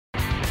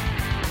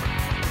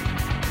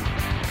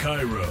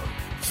Chiro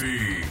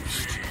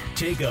Feast.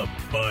 Take a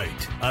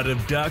bite out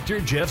of Dr.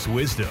 Jeff's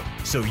wisdom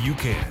so you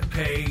can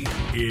pay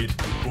it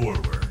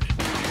forward.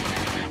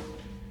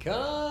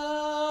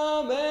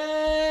 Come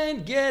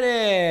and get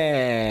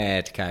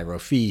it. Chiro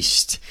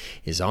Feast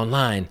is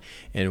online,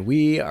 and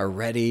we are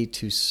ready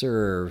to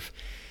serve.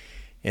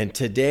 And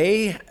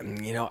today,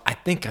 I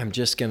think I'm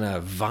just going to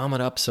vomit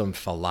up some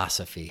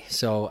philosophy.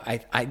 So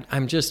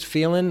I'm just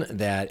feeling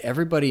that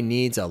everybody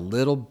needs a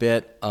little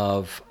bit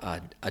of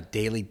a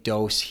daily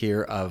dose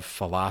here of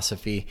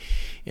philosophy.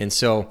 And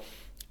so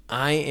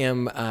I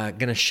am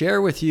going to share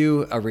with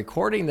you a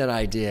recording that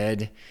I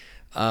did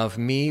of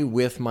me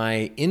with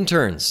my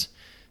interns.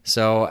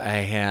 So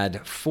I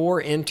had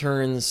 4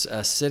 interns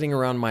sitting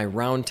around my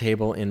round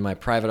table in my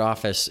private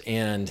office,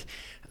 and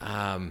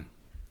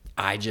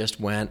I just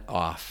went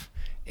off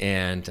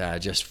and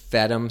just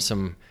fed them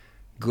some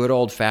good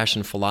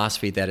old-fashioned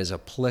philosophy that is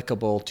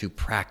applicable to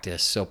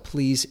practice. So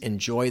please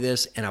enjoy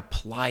this and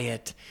apply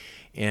it,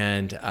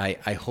 and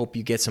I hope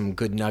you get some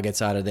good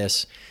nuggets out of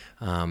this.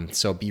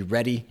 So be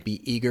ready,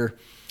 be eager,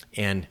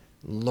 and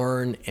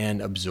learn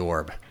and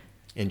absorb.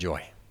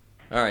 Enjoy.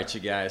 All right, you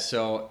guys.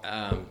 So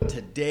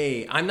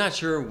today, I'm not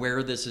sure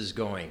where this is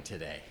going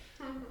today.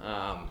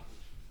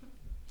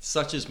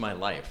 Such is my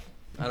life.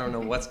 I don't know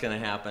what's going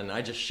to happen.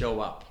 I just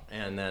show up,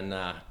 and then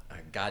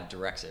God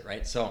directs it,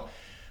 right? So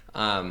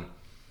I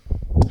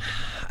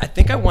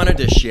think I wanted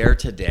to share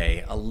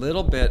today a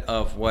little bit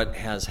of what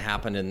has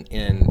happened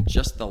in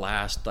just the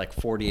last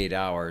 48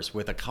 hours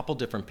with a couple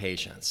different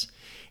patients.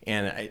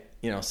 And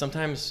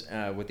sometimes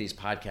with these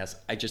podcasts,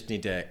 I just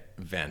need to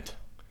vent.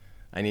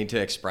 I need to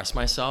express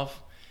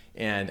myself,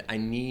 and I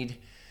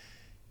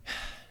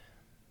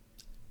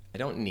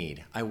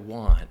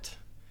want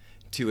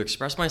to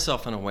express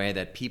myself in a way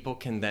that people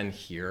can then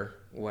hear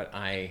what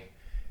I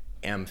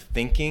am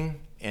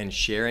thinking and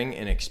sharing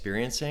and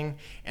experiencing,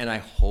 and I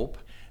hope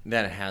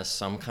that it has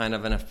some kind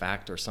of an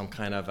effect or some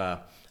kind of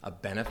a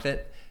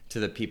benefit to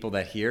the people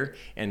that hear.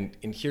 And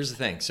here's the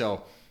thing.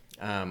 So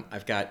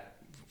I've got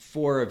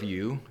 4 of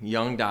you,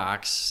 young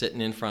docs, sitting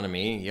in front of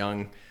me,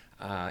 young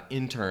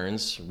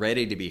interns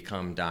ready to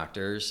become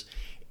doctors,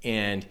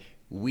 and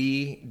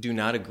we do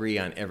not agree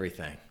on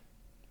everything.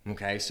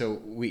 Okay,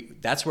 so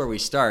that's where we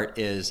start.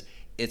 Is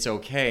it's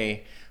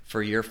okay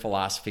for your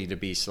philosophy to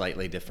be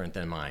slightly different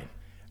than mine,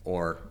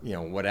 or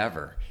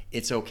whatever.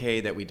 It's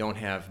okay that we don't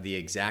have the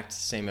exact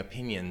same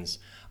opinions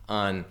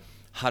on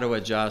how to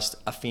adjust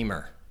a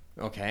femur.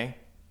 Okay,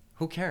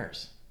 who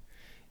cares?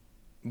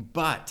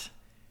 But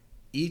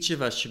each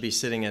of us should be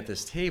sitting at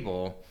this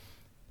table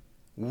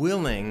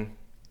willing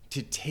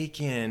to take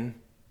in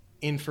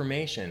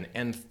information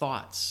and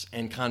thoughts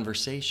and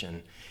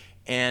conversation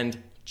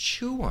and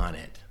chew on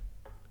it.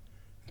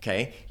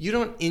 Okay? You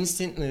don't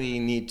instantly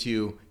need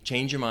to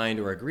change your mind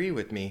or agree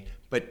with me,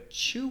 but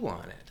chew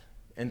on it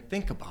and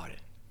think about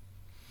it.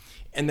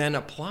 And then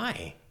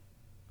apply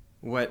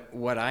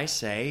what I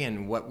say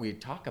and what we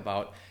talk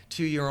about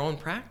to your own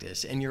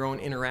practice and your own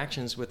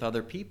interactions with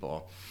other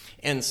people.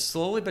 And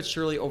slowly but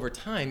surely over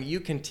time, you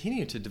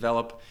continue to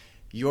develop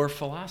your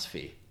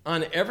philosophy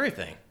on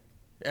everything.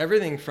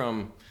 Everything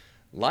from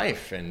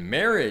life and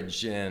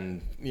marriage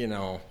and,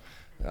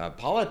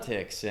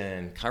 politics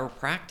and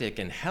chiropractic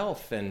and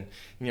health and,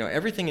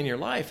 everything in your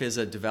life is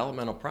a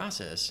developmental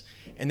process.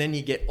 And then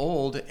you get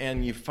old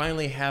and you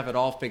finally have it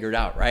all figured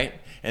out, right?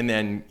 And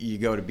then you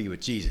go to be with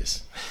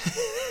Jesus,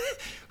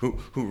 who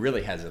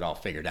really has it all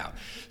figured out.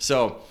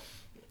 So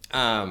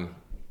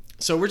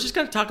we're just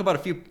going to talk about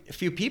a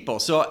few people.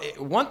 So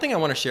one thing I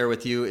want to share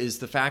with you is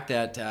the fact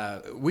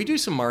that we do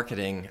some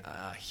marketing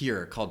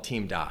here called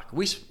Team Doc.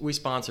 We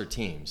sponsor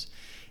teams.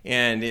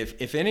 And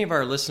if any of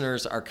our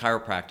listeners are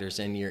chiropractors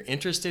and you're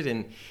interested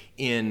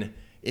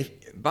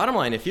bottom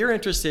line, if you're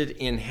interested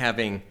in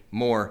having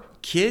more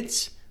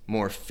kids,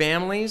 more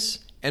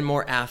families, and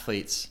more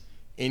athletes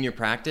in your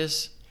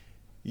practice,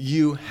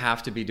 you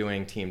have to be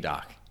doing Team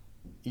Doc.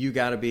 You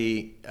got to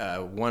be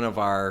one of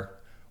our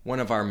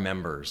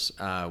members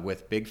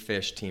with Big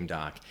Fish Team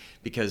Doc,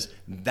 because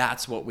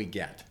that's what we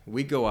get.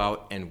 We go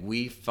out and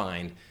we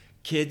find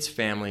kids,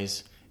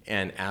 families,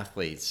 and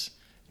athletes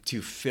to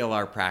fill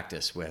our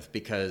practice with,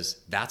 because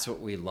that's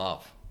what we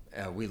love.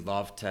 We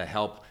love to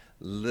help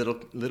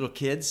little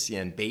kids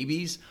and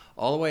babies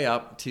all the way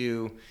up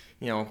to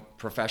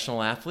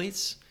professional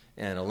athletes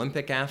and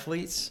Olympic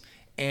athletes.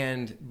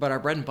 But our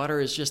bread and butter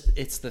is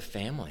it's the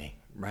family,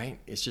 right?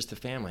 It's just the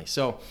family.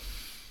 So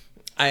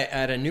I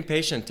had a new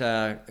patient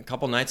a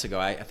couple nights ago.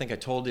 I think I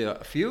told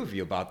a few of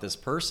you about this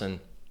person.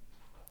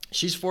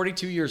 She's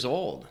 42 years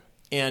old,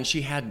 and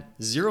she had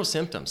 0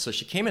 symptoms. So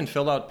she came and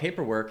filled out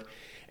paperwork,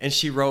 and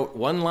she wrote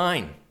 1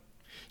 line.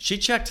 She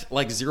checked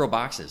 0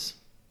 boxes.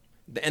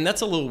 And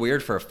that's a little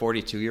weird for a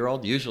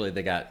 42-year-old. Usually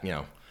they got,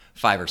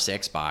 5 or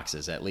 6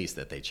 boxes at least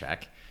that they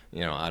check,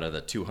 out of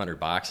the 200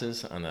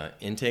 boxes on the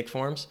intake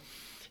forms.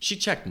 She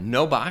checked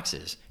no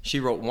boxes. She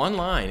wrote 1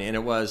 line, and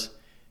it was,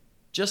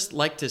 just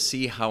like to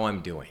see how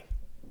I'm doing.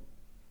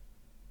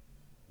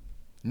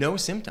 No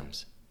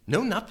symptoms.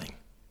 No nothing.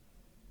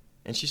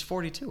 And she's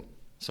 42.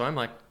 So I'm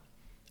like,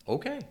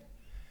 okay.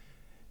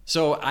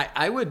 So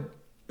I would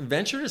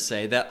venture to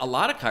say that a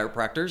lot of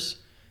chiropractors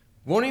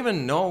won't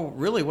even know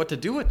really what to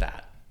do with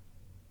that.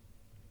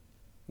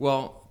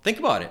 Well, think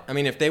about it. I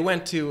mean, if they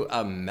went to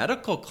a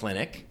medical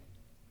clinic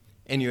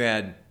and you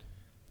had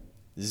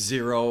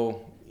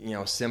zero,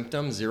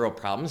 symptoms, zero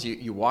problems,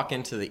 you walk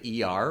into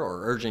the ER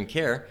or urgent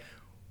care,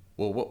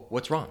 well,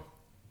 what's wrong?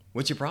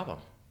 What's your problem?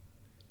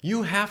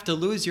 You have to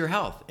lose your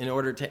health in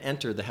order to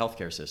enter the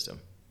healthcare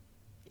system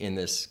in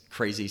this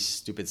crazy,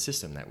 stupid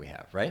system that we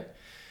have, right?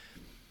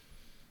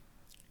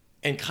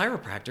 And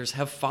chiropractors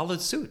have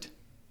followed suit.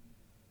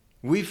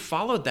 We've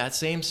followed that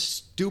same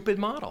stupid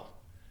model.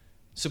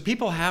 So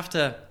people have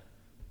to,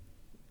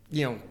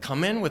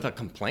 come in with a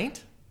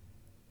complaint?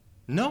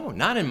 No,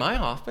 not in my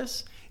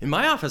office. In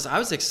my office, I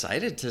was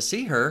excited to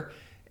see her,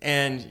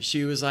 and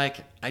she was like,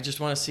 I just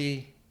want to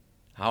see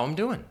how I'm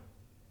doing.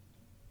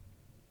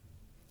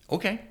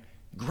 Okay,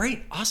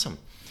 great, awesome.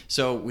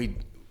 So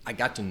I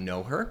got to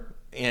know her,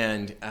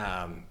 and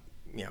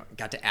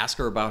got to ask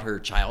her about her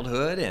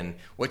childhood and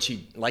what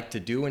she liked to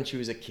do when she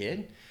was a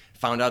kid.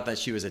 Found out that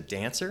she was a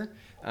dancer.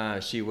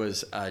 She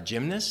was a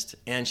gymnast,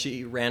 and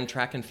she ran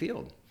track and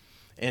field.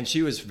 And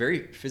she was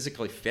very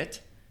physically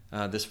fit,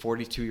 this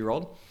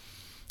 42-year-old.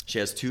 She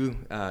has two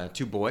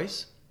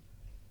boys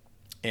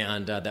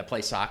and that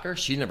play soccer.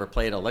 She never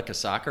played a lick of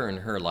soccer in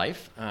her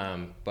life,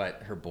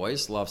 but her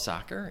boys love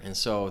soccer, and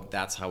so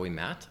that's how we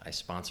met. I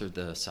sponsored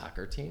the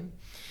soccer team.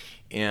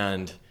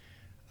 And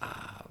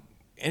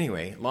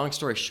anyway, long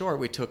story short,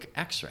 we took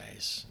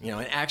x-rays.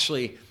 And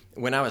actually,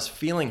 when I was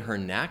feeling her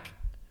neck,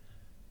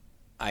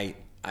 I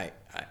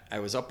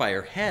was up by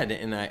her head,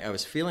 and I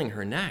was feeling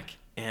her neck,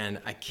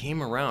 and I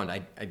came around. I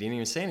didn't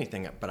even say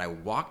anything, but I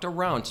walked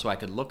around so I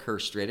could look her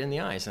straight in the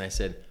eyes, and I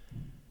said,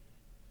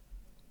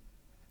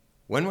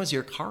 when was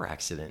your car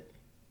accident?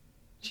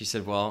 She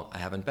said, well, I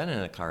haven't been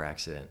in a car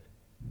accident.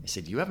 I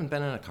said, you haven't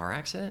been in a car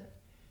accident?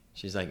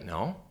 She's like,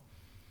 no.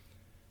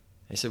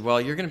 I said, well,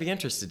 you're going to be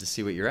interested to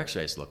see what your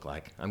x-rays look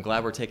like. I'm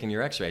glad we're taking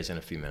your x-rays in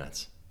a few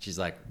minutes. She's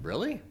like,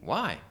 really?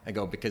 Why? I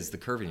go, because the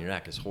curve in your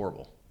neck is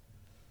horrible.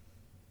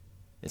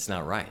 It's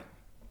not right.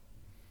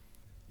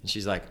 And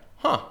she's like,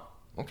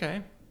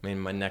 okay. I mean,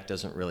 my neck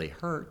doesn't really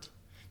hurt.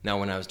 Now,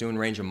 when I was doing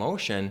range of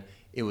motion,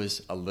 it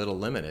was a little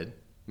limited,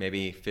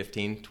 maybe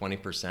 15,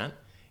 20%.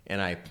 And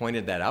I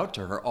pointed that out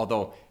to her,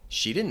 although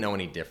she didn't know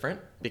any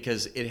different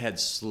because it had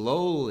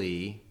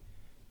slowly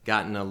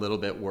gotten a little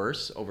bit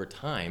worse over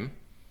time.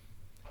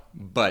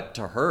 But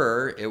to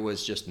her, it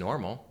was just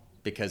normal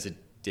because it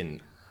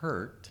didn't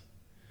hurt.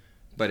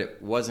 But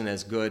it wasn't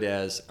as good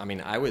as,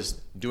 I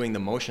was doing the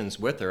motions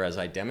with her as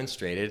I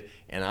demonstrated,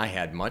 and I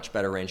had much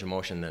better range of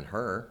motion than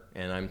her,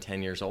 and I'm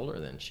 10 years older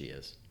than she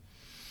is.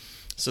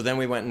 So then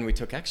we went and we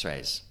took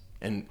x-rays.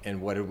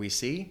 And what did we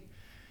see?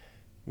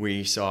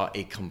 We saw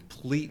a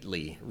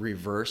completely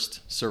reversed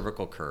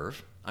cervical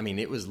curve.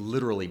 It was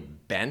literally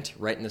bent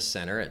right in the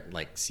center at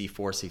like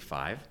C4,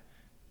 C5.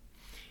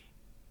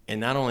 And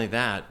not only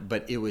that,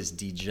 but it was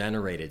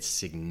degenerated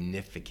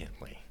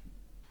significantly.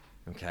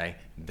 Okay,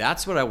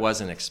 that's what I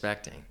wasn't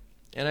expecting.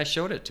 And I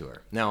showed it to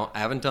her. Now, I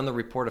haven't done the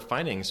report of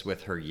findings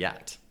with her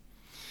yet,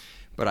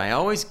 but I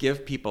always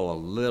give people a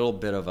little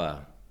bit of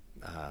a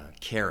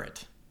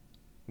carrot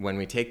when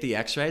we take the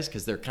x-rays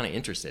because they're kind of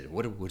interested.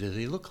 What do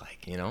they look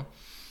like,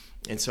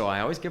 And so I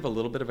always give a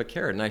little bit of a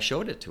carrot, and I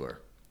showed it to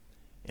her.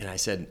 And I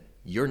said,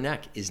 your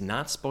neck is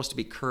not supposed to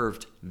be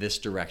curved this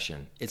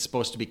direction. It's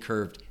supposed to be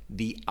curved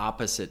the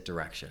opposite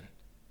direction.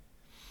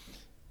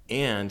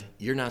 And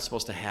you're not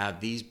supposed to have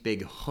these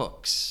big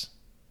hooks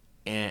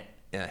and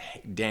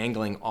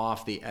dangling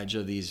off the edge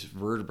of these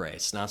vertebrae.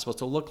 It's not supposed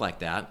to look like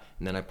that.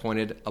 And then I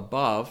pointed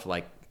above,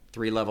 like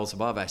 3 levels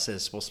above. I said,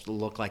 it's supposed to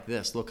look like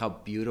this. Look how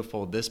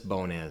beautiful this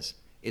bone is.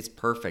 It's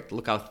perfect.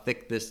 Look how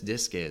thick this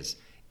disc is.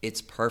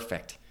 It's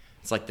perfect.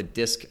 It's like the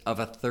disc of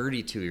a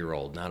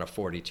 32-year-old, not a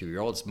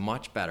 42-year-old. It's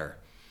much better.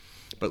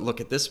 But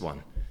look at this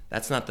one.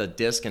 That's not the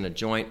disc and a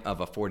joint of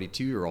a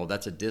 42-year-old.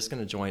 That's a disc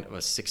and a joint of a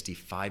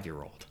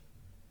 65-year-old.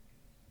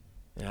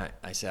 And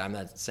I said, I'm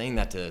not saying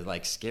that to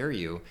like scare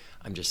you.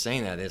 I'm just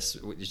saying that it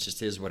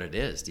just is what it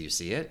is. Do you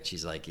see it?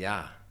 She's like,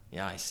 yeah,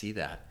 I see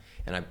that.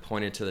 And I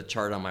pointed to the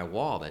chart on my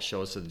wall that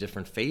shows the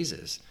different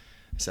phases.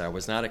 I said, I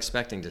was not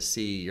expecting to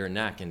see your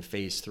neck in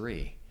phase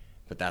 3,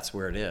 but that's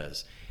where it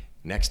is.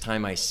 Next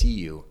time I see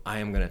you, I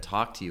am going to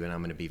talk to you, and I'm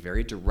going to be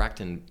very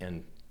direct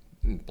and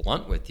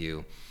blunt with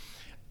you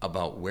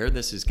about where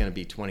this is going to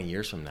be 20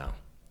 years from now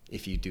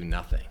if you do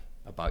nothing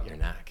about your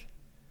neck.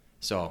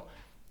 So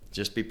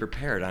just be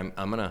prepared. I'm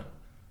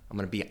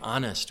gonna be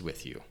honest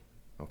with you,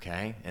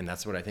 okay? And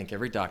that's what I think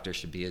every doctor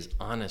should be, is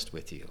honest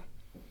with you.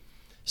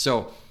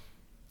 So,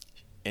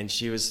 and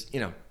she was,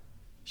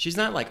 she's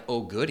not like,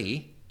 oh,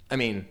 goody.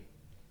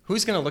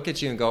 Who's gonna look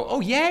at you and go, oh,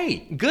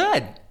 yay,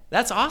 good,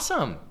 that's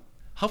awesome,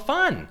 how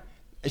fun?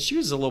 And she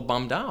was a little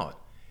bummed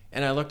out.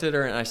 And I looked at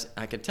her, and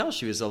I could tell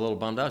she was a little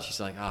bummed out. She's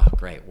like, oh,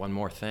 great, one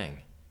more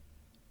thing.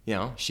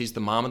 She's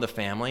the mom of the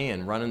family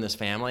and running this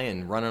family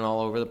and running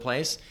all over the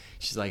place.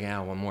 She's like, yeah,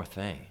 one more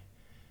thing.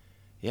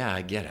 Yeah,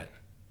 I get it.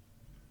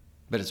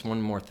 but it's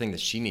one more thing that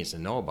she needs to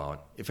know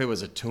about. If it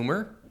was a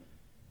tumor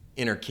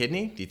in her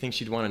kidney, do you think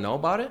she'd want to know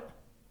about it?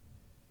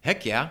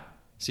 Heck yeah.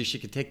 See if she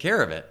could take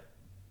care of it,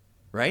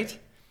 right?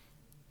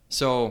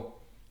 So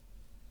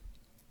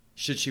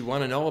should she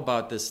want to know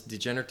about this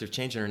degenerative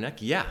change in her neck?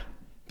 Yeah.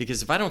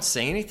 Because if I don't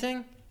say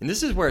anything, and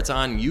this is where it's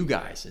on you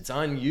guys. It's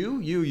on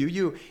you.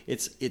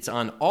 It's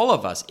on all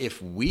of us.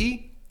 If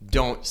we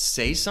don't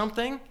say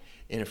something,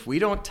 and if we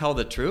don't tell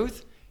the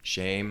truth,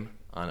 shame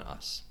on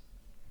us.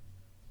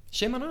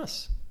 Shame on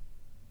us.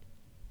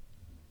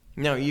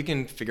 Now, you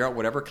can figure out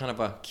whatever kind of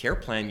a care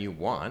plan you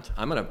want.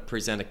 I'm going to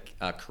present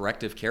a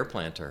corrective care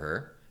plan to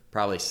her,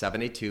 probably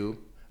 72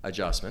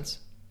 adjustments,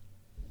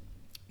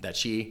 that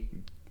she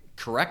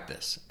correct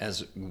this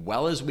as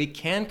well as we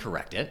can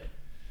correct it.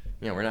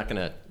 We're not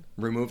going to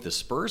remove the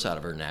spurs out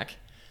of her neck,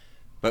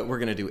 but we're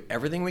going to do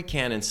everything we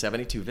can in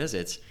 72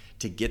 visits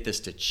to get this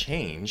to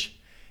change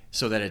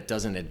so that it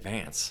doesn't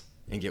advance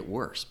and get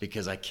worse,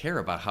 because I care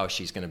about how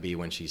she's going to be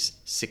when she's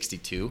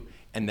 62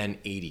 and then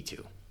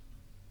 82.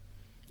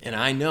 And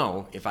I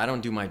know if I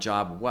don't do my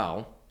job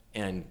well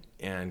and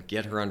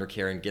get her under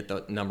care and get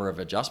the number of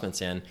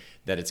adjustments in,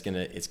 that it's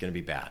going to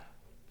be bad.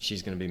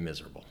 She's going to be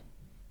miserable.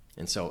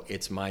 And so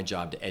it's my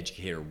job to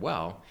educate her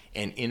well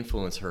and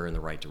influence her in the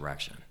right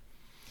direction.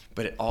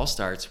 But it all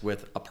starts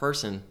with a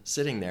person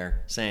sitting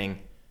there saying,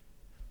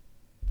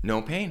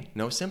 no pain,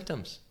 no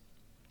symptoms.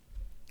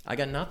 I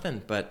got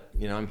nothing, but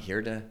I'm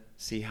here to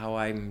see how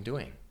I'm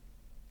doing.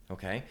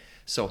 Okay?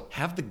 So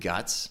have the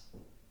guts,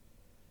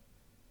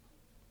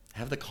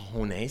 have the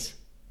cojones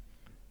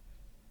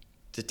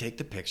to take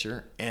the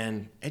picture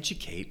and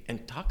educate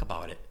and talk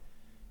about it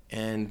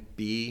and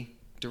be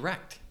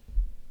direct.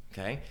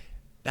 Okay?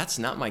 That's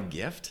not my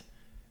gift.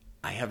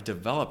 I have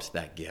developed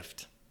that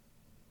gift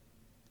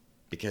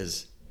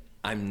because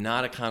I'm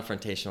not a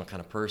confrontational kind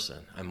of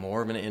person. I'm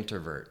more of an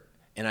introvert,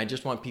 and I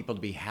just want people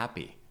to be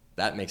happy.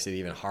 That makes it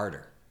even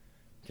harder.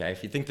 Okay?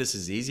 If you think this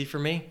is easy for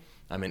me,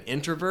 I'm an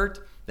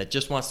introvert that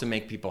just wants to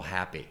make people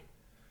happy.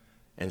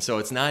 And so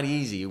it's not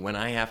easy when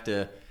I have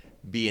to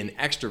be an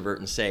extrovert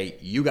and say,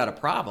 you got a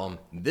problem,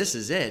 this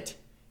is it,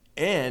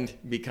 and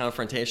be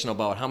confrontational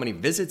about how many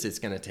visits it's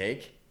going to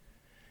take,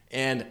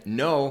 and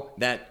know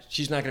that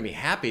she's not going to be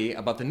happy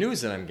about the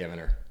news that I'm giving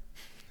her.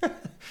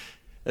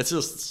 That's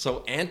just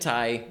so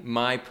anti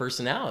my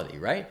personality,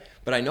 right?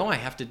 But I know I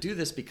have to do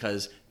this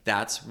because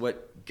that's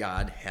what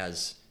God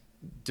has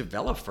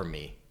developed for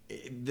me.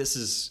 This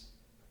is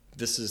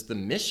the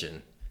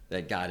mission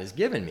that God has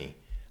given me.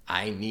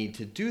 I need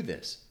to do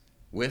this.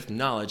 With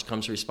knowledge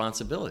comes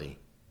responsibility.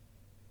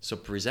 So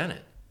present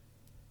it,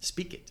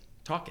 speak it,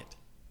 talk it.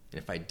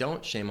 And if I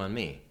don't, shame on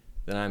me.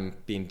 Then I'm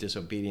being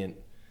disobedient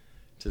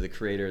to the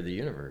creator of the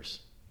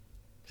universe.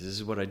 Because this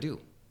is what I do.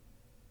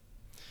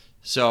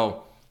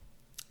 So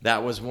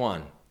that was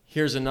one.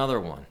 Here's another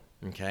one.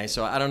 Okay,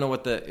 so I don't know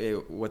what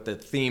the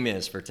theme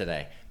is for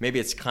today. Maybe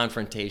it's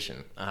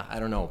confrontation. I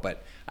don't know.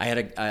 But I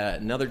had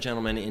another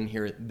gentleman in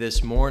here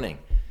this morning.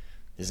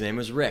 His name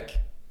was Rick.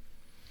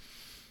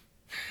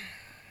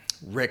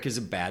 Rick is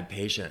a bad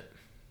patient.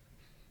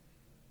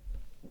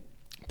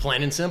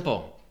 Plain and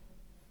simple.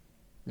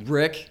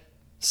 Rick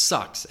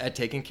sucks at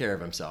taking care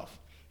of himself.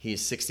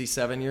 He's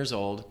 67 years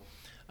old.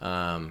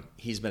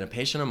 He's been a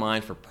patient of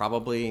mine for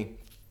probably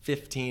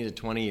 15 to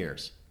 20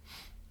 years.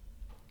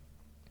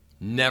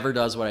 Never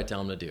does what I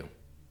tell him to do.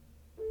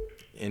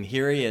 And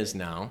here he is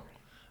now.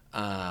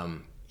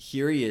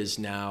 Here he is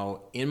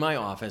now in my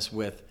office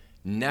with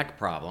neck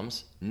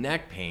problems,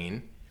 neck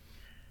pain,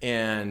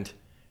 and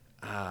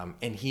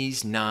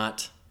he's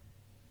not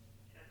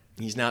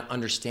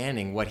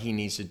understanding what he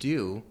needs to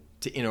do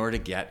in order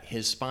to get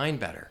his spine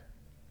better.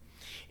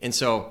 And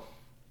so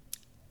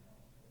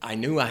I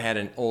knew I had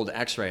an old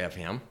x-ray of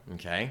him,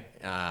 okay?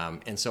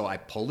 And so I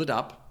pulled it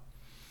up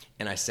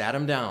and I sat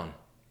him down.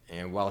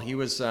 And while he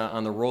was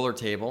on the roller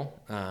table,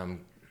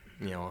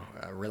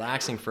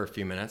 relaxing for a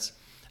few minutes,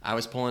 I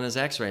was pulling his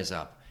x-rays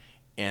up.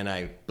 And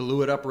I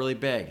blew it up really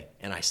big.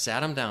 And I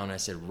sat him down and I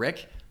said,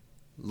 Rick,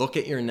 look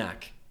at your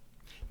neck.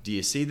 Do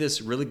you see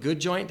this really good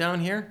joint down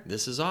here?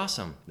 This is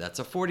awesome. That's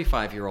a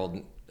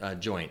 45-year-old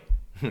joint.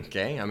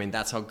 Okay? I mean,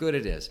 that's how good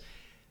it is.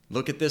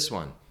 Look at this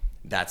one.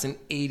 That's an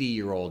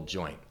 80-year-old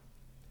joint.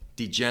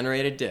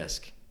 Degenerated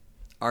disc,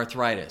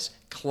 arthritis,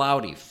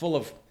 cloudy, full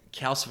of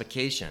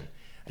calcification.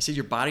 I said,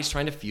 your body's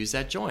trying to fuse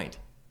that joint.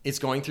 It's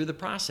going through the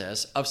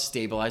process of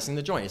stabilizing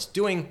the joint. It's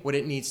doing what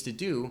it needs to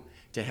do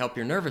to help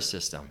your nervous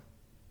system.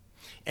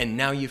 And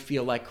now you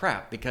feel like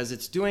crap because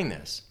it's doing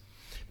this.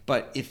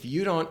 But if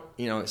you don't,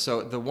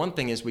 so the one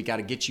thing is we got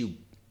to get you,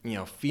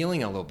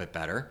 feeling a little bit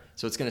better.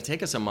 So it's going to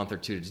take us a month or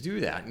two to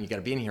do that. And you got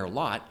to be in here a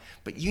lot.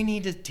 But you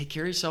need to take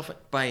care of yourself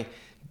by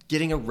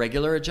getting a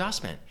regular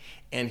adjustment.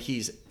 And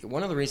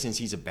one of the reasons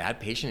he's a bad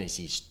patient is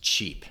he's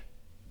cheap.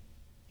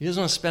 He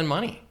doesn't want to spend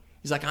money.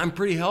 He's like, I'm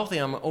pretty healthy.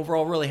 I'm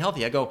overall really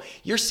healthy. I go,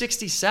 you're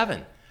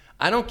 67.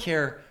 I don't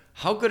care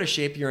how good a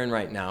shape you're in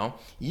right now.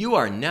 You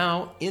are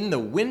now in the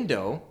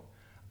window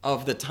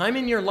of the time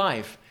in your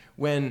life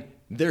when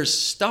there's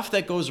stuff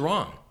that goes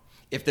wrong.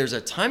 if there's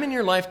a time in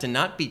your life to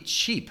not be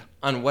cheap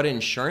on what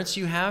insurance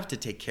you have to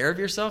take care of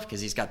yourself,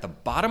 because he's got the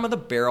bottom of the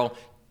barrel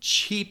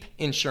cheap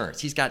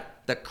insurance. He's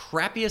got the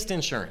crappiest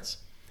insurance,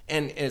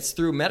 and it's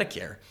through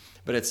Medicare,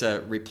 but it's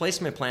a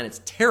replacement plan.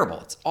 It's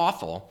terrible. It's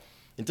awful.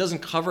 It doesn't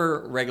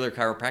cover regular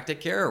chiropractic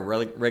care or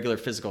regular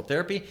physical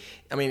therapy.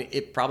 I mean,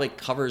 it probably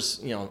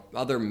covers,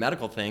 other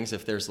medical things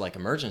if there's like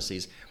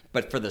emergencies,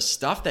 but for the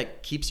stuff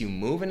that keeps you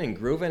moving and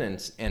grooving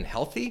and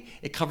healthy,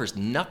 it covers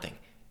nothing.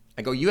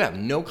 I go, you have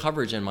no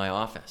coverage in my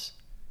office.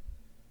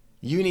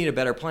 You need a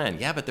better plan.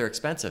 Yeah, but they're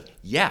expensive.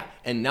 Yeah,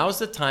 and now's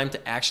the time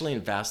to actually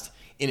invest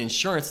in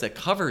insurance that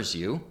covers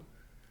you,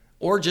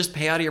 or just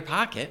pay out of your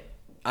pocket.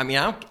 I mean,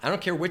 I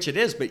don't care which it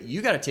is, but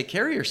you got to take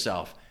care of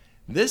yourself.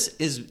 This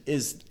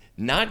is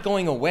not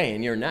going away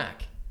in your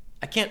neck.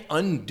 I can't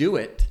undo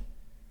it.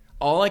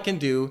 All I can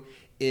do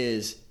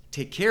is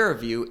take care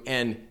of you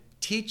and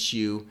teach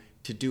you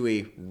to do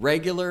a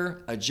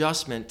regular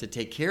adjustment to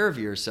take care of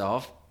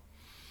yourself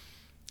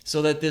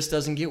so that this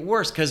doesn't get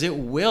worse, because it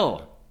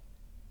will.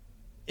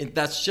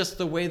 That's just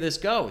the way this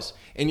goes.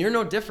 And you're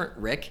no different,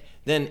 Rick,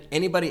 than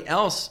anybody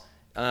else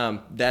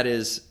that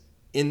is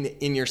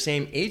in your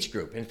same age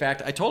group. In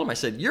fact, I told him, I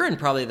said, you're in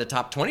probably the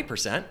top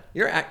 20%.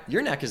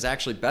 Your neck is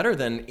actually better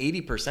than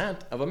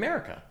 80% of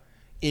America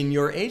in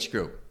your age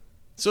group.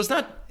 So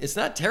it's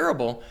not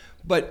terrible,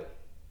 but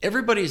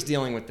everybody's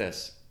dealing with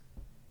this.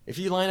 If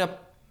you line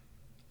up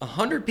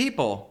 100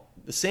 people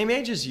the same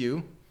age as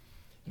you,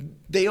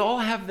 they all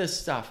have this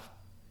stuff.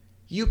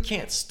 You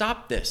can't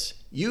stop this.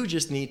 You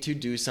just need to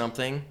do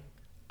something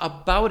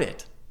about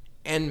it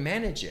and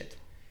manage it.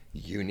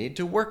 You need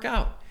to work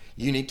out.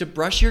 You need to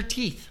brush your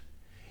teeth.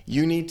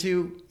 You need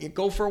to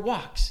go for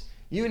walks.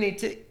 You need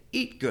to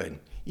eat good.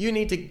 You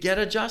need to get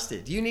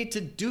adjusted. You need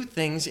to do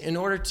things in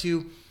order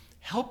to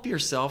help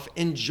yourself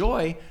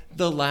enjoy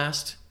the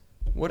last,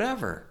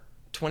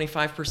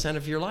 25%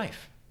 of your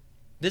life.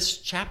 This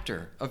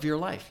chapter of your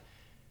life.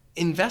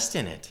 Invest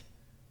in it.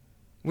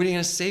 What are you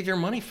going to save your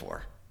money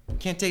for? You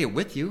can't take it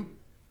with you.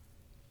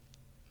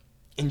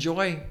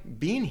 Enjoy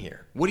being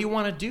here. What do you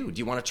want to do? Do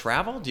you want to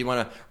travel? Do you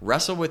want to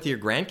wrestle with your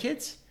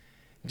grandkids?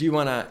 Do you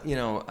want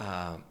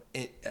to,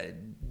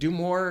 do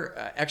more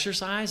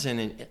exercise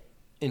and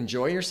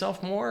enjoy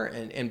yourself more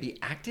and be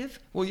active?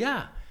 Well,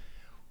 yeah.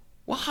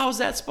 Well, how's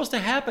that supposed to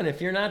happen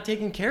if you're not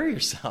taking care of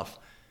yourself?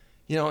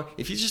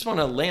 If you just want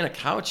to lay on a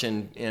couch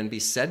and be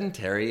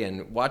sedentary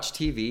and watch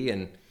TV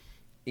and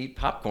eat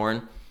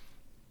popcorn,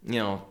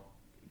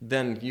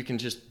 then you can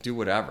just do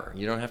whatever.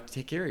 You don't have to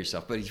take care of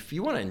yourself. But if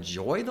you want to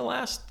enjoy the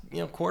last,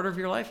 quarter of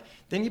your life,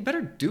 then you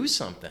better do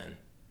something.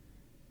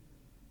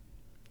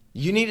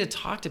 You need to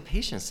talk to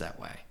patients that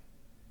way.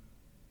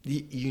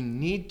 You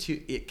need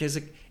to,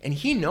 and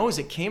he knows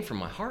it came from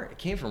my heart. It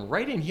came from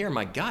right in here,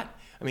 my gut.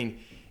 I mean,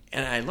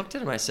 and I looked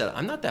at him, I said,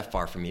 I'm not that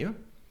far from you.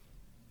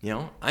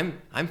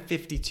 I'm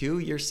 52,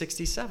 you're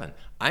 67.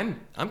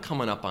 I'm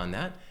coming up on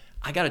that.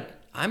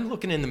 I'm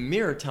looking in the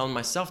mirror telling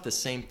myself the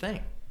same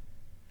thing.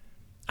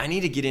 I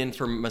need to get in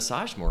for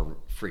massage more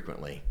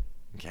frequently.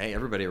 Okay,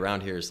 everybody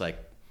around here is like,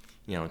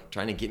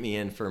 trying to get me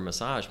in for a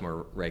massage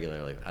more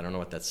regularly. I don't know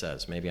what that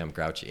says. Maybe I'm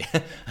grouchy.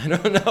 I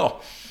don't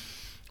know.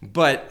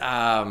 But,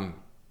 I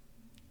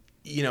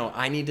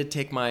need to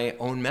take my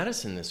own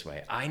medicine this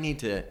way. I need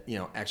to,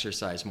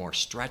 exercise more,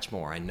 stretch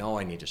more. I know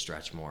I need to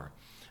stretch more.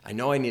 I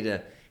know I need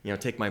to,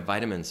 take my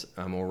vitamins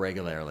more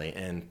regularly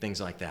and things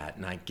like that.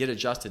 And I get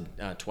adjusted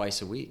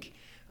twice a week.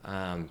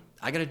 I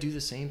got to do the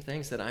same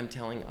things that I'm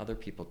telling other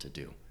people to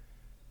do.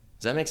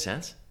 Does that make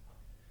sense?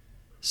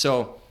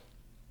 So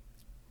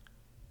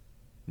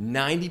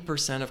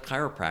 90% of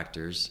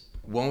chiropractors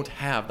won't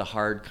have the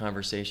hard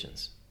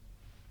conversations.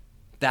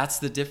 That's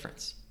the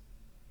difference.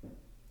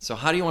 So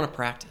how do you want to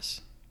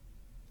practice?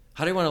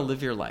 How do you want to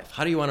live your life?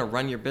 How do you want to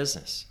run your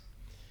business?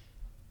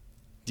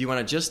 Do you want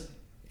to just,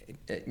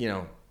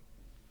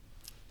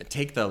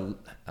 take the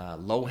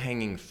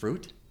low-hanging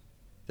fruit,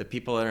 the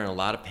people that are in a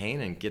lot of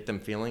pain, and get them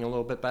feeling a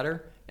little bit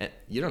better? And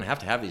you don't have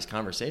to have these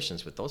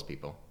conversations with those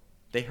people.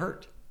 They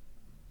hurt.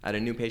 I had a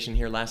new patient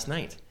here last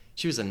night.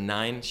 She was a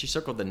 9. She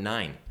circled the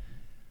 9.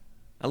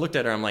 I looked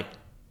at her. I'm like,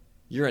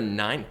 you're a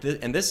 9?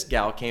 And this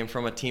gal came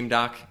from a team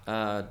doc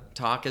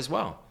talk as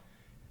well.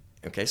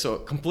 Okay, so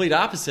complete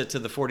opposite to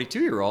the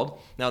 42-year-old.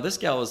 Now, this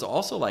gal was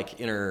also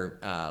like in her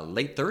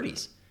late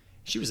 30s.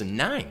 She was a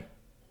 9.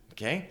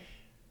 Okay?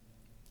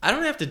 I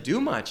don't have to do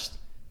much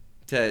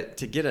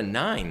to get a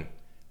 9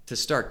 to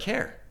start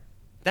care.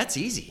 That's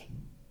easy.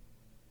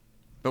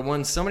 But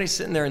when somebody's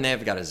sitting there and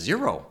they've got a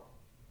 0,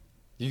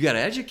 you got to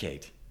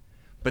educate.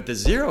 But the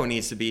 0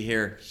 needs to be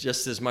here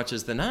just as much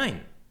as the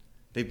 9.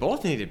 They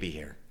both need to be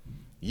here.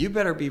 You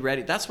better be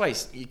ready. That's why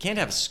you can't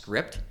have a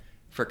script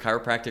for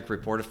chiropractic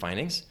reported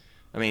findings.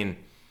 I mean,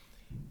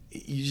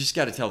 you just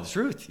got to tell the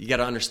truth. You got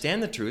to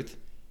understand the truth.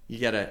 You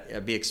got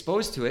to be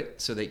exposed to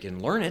it so that you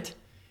can learn it.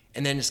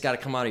 And then it's got to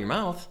come out of your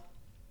mouth.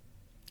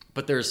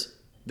 But there's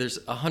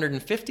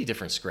 150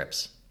 different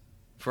scripts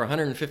for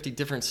 150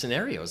 different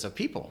scenarios of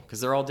people,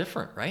 because they're all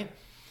different, right?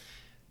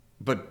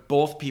 But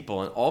both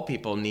people and all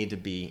people need to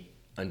be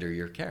under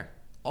your care.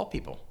 All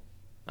people.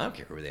 I don't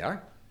care who they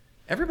are.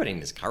 Everybody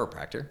needs a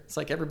chiropractor. It's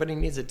like everybody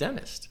needs a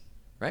dentist,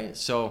 right?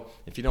 So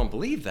if you don't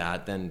believe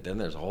that, then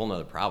there's a whole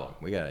nother problem.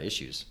 We got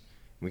issues.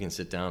 We can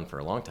sit down for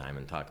a long time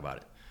and talk about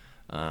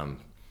it.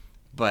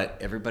 But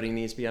everybody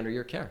needs to be under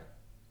your care,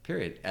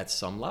 period, at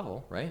some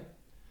level, right?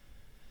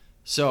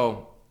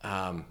 So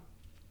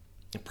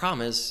the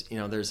problem is,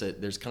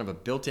 there's kind of a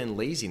built-in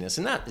laziness,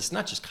 and it's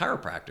not just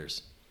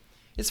chiropractors.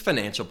 It's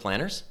financial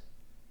planners.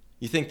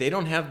 You think they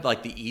don't have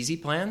like the easy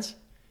plans?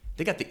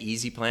 They got the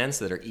easy plans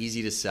that are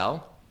easy to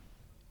sell,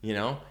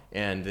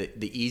 and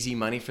the easy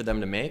money for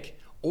them to make,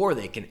 or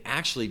they can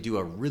actually do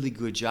a really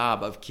good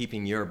job of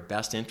keeping your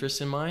best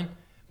interests in mind,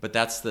 but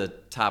that's the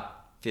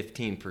top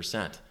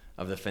 15%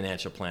 of the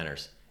financial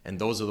planners, and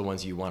those are the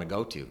ones you want to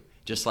go to,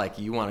 just like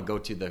you want to go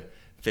to the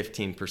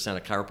 15%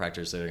 of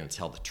chiropractors that are going to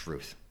tell the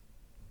truth,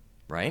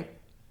 right?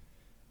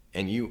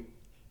 And you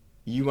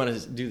want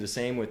to do the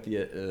same with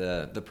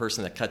the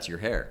person that cuts your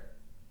hair,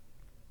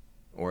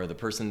 or the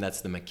person that's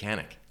the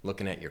mechanic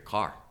looking at your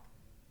car.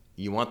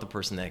 You want the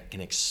person that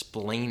can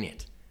explain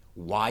it,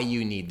 why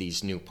you need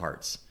these new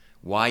parts,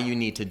 why you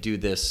need to do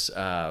this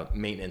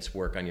maintenance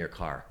work on your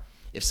car.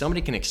 If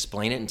somebody can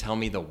explain it and tell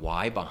me the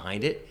why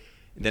behind it,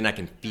 then I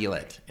can feel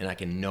it and I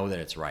can know that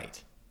it's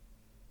right.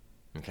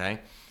 Okay?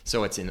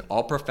 So it's in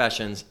all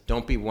professions.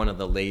 Don't be one of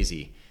the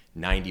lazy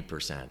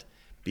 90%.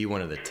 Be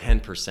one of the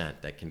 10%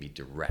 that can be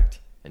direct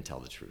and tell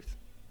the truth.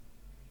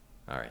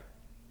 All right.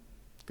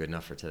 Good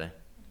enough for today?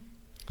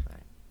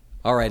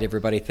 All right,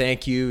 everybody.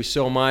 Thank you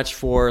so much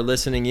for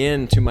listening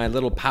in to my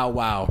little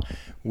powwow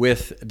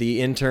with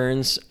the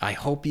interns. I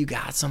hope you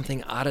got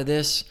something out of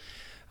this.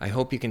 I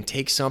hope you can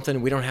take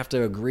something. We don't have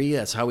to agree.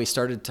 That's how we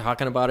started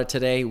talking about it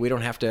today. We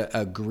don't have to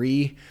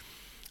agree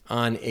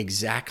on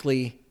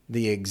exactly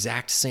the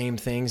exact same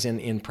things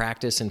in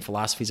practice and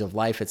philosophies of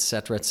life, et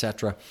cetera, et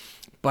cetera.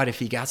 But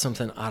if you got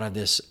something out of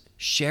this,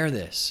 share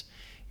this.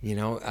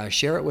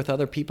 Share it with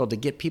other people to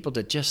get people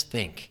to just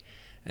think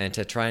and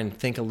to try and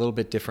think a little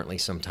bit differently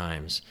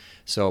sometimes.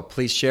 So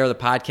please share the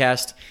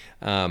podcast.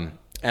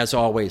 As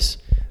always,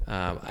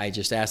 I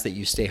just ask that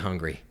you stay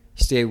hungry,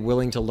 stay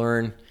willing to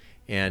learn,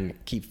 and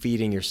keep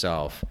feeding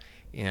yourself.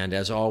 And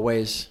as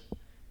always,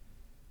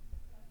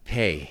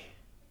 pay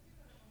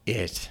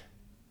it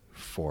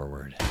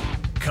forward.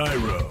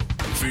 Chiro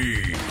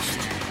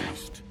Feast.